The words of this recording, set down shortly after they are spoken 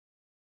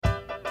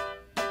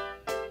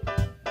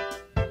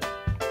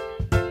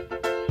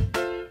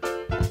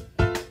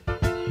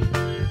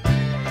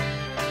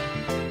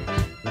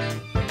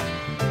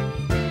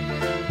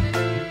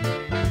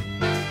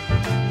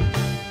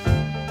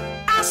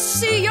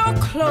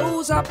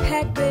clothes are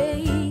packed,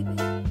 baby,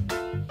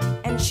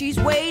 and she's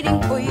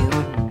waiting for you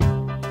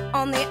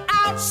on the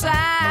outside.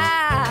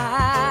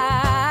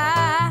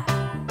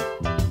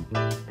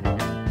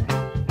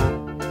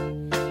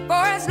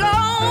 For as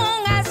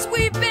long as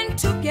we've been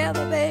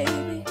together,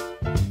 baby,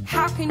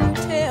 how can you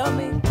tell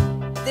me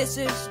this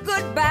is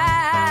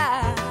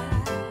goodbye?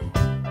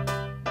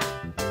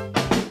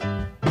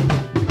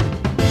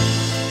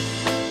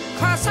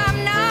 Cause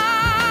I'm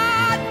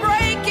not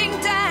breaking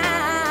down.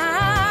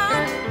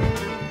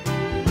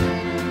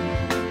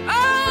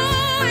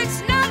 Oh,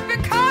 it's not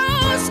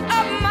because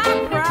of my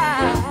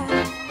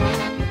pride.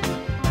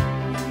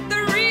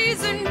 The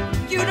reason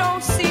you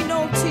don't see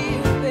no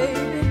tears,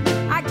 baby,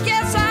 I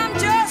guess I'm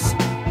just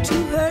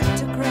too hurt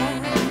to cry.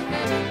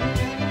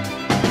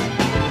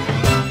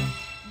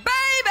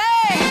 Baby,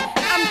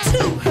 I'm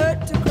too hurt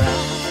to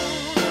cry.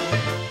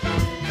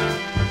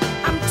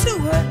 I'm too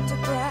hurt to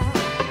cry.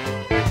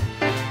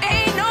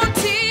 Ain't no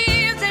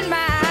tears in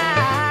my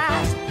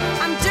eyes.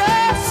 I'm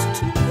just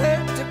too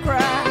hurt to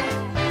cry.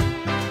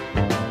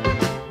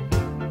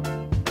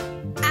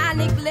 I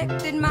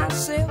neglected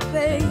myself,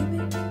 baby,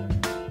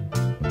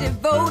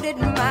 devoted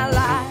my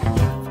life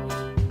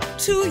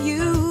to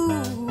you.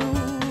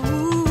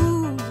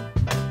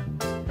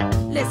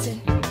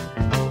 Listen,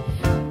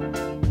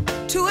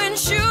 to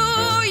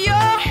ensure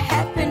your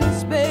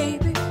happiness,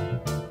 baby,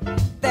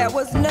 there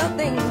was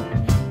nothing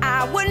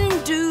I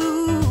wouldn't do.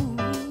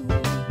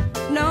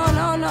 No,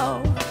 no,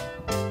 no.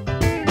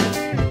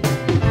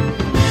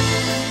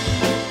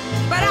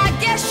 But I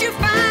guess you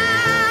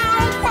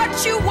found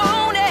what you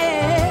wanted.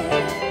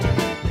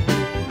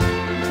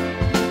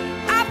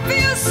 I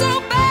feel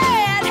so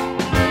bad,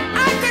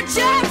 I could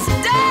just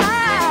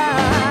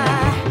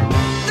die.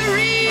 The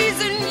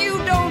reason you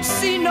don't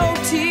see no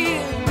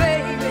tears,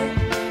 baby,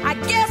 I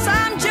guess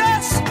I'm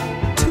just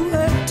too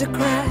hurt to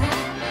cry.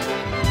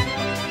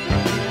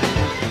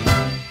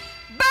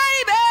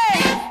 Baby,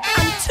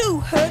 I'm too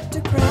hurt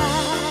to cry.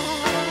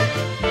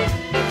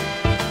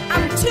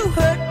 I'm too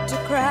hurt.